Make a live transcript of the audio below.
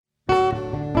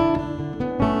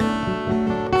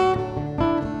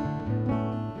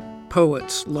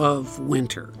Poets love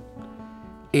winter.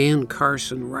 Anne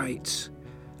Carson writes,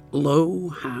 "Lo,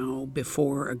 how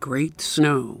before a great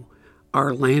snow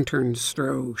our lanterns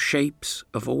throw shapes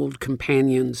of old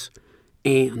companions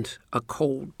and a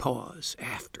cold pause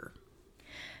after."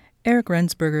 Eric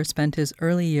Rensberger spent his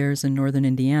early years in northern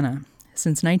Indiana.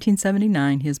 Since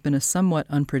 1979, he has been a somewhat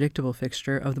unpredictable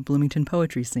fixture of the Bloomington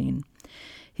poetry scene.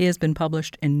 He has been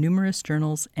published in numerous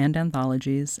journals and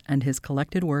anthologies, and his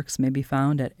collected works may be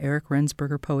found at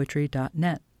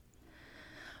ericrensbergerpoetry.net.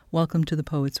 Welcome to The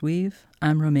Poet's Weave.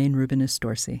 I'm Romaine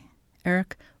Rubinis-Dorsey.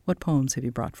 Eric, what poems have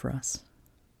you brought for us?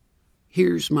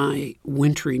 Here's my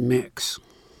wintry mix.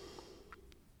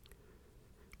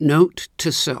 Note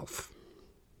to self.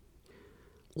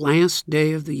 Last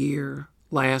day of the year,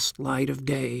 last light of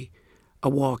day, a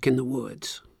walk in the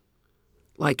woods.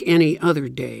 Like any other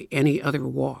day, any other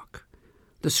walk,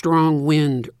 the strong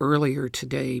wind earlier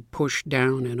today pushed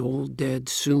down an old dead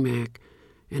sumac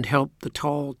and helped the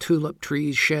tall tulip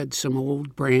trees shed some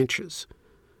old branches,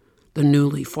 the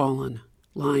newly fallen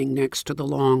lying next to the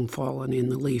long fallen in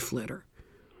the leaf litter.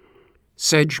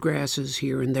 Sedge grasses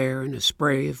here and there and a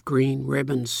spray of green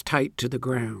ribbons tight to the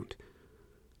ground.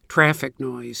 Traffic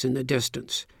noise in the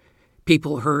distance,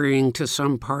 people hurrying to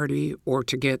some party or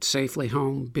to get safely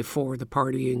home before the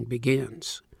partying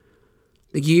begins.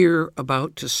 The year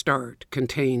about to start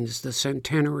contains the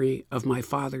centenary of my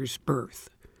father's birth.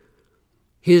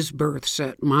 His birth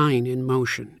set mine in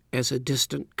motion as a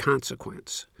distant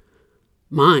consequence.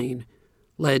 Mine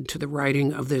led to the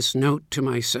writing of this note to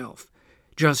myself,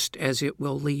 just as it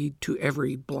will lead to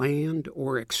every bland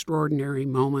or extraordinary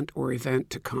moment or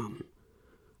event to come,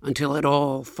 until it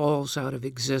all falls out of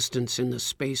existence in the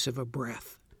space of a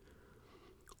breath.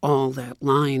 All that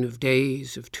line of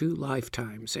days of 2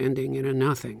 lifetimes ending in a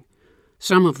nothing,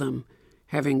 some of them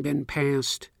having been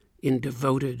passed in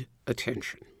devoted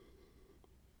attention.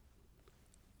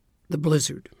 The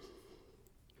blizzard.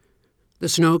 The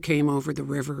snow came over the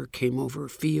river, came over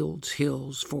fields,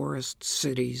 hills, forests,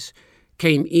 cities,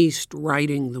 came east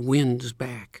riding the winds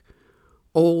back,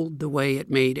 old the way it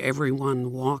made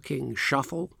everyone walking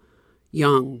shuffle,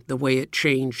 young the way it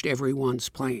changed everyone's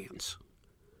plans.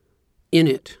 In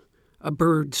it, a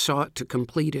bird sought to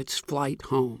complete its flight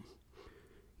home.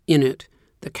 In it,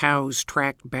 the cows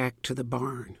tracked back to the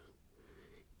barn.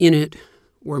 In it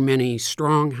were many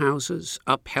strong houses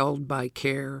upheld by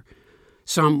care,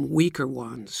 some weaker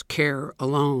ones care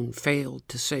alone failed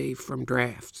to save from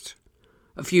drafts.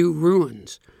 A few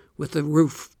ruins with the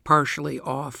roof partially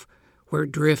off where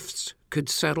drifts could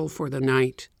settle for the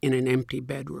night in an empty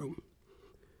bedroom.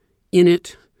 In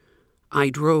it, I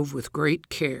drove with great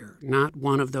care, not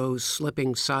one of those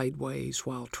slipping sideways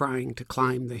while trying to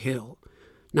climb the hill,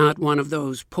 not one of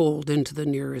those pulled into the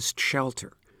nearest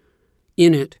shelter.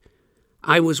 In it,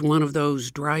 I was one of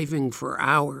those driving for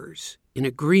hours in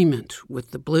agreement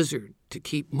with the blizzard to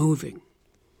keep moving.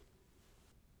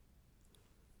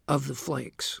 Of the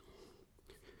flakes.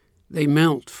 They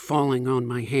melt falling on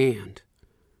my hand.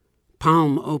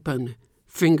 Palm open,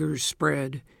 fingers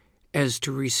spread, as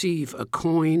to receive a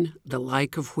coin the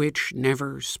like of which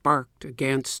never sparked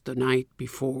against the night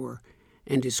before,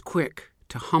 and is quick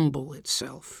to humble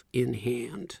itself in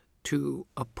hand to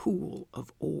a pool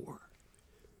of ore.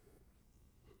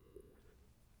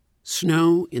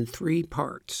 Snow in 3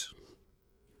 parts.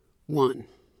 1.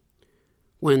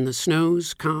 When the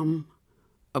snows come,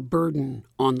 a burden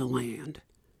on the land,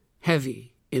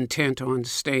 heavy, intent on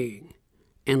staying,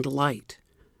 and light,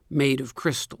 made of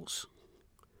crystals.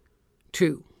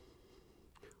 2.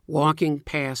 Walking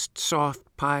past soft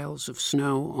piles of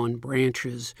snow on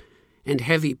branches and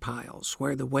heavy piles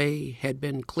where the way had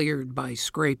been cleared by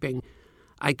scraping,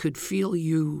 I could feel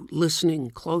you listening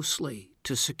closely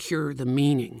to secure the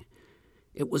meaning.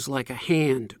 It was like a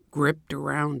hand gripped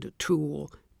around a tool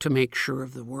to make sure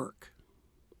of the work.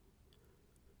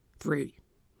 3.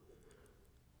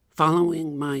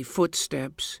 Following my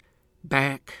footsteps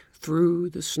back through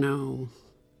the snow,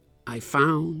 I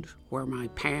found where my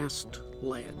past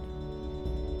led.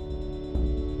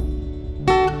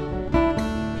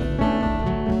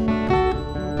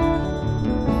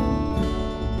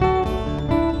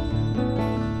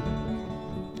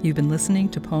 You've been listening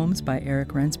to poems by Eric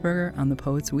Rensberger on The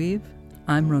Poet's Weave.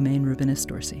 I'm Romaine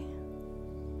Rubinis-Dorsey.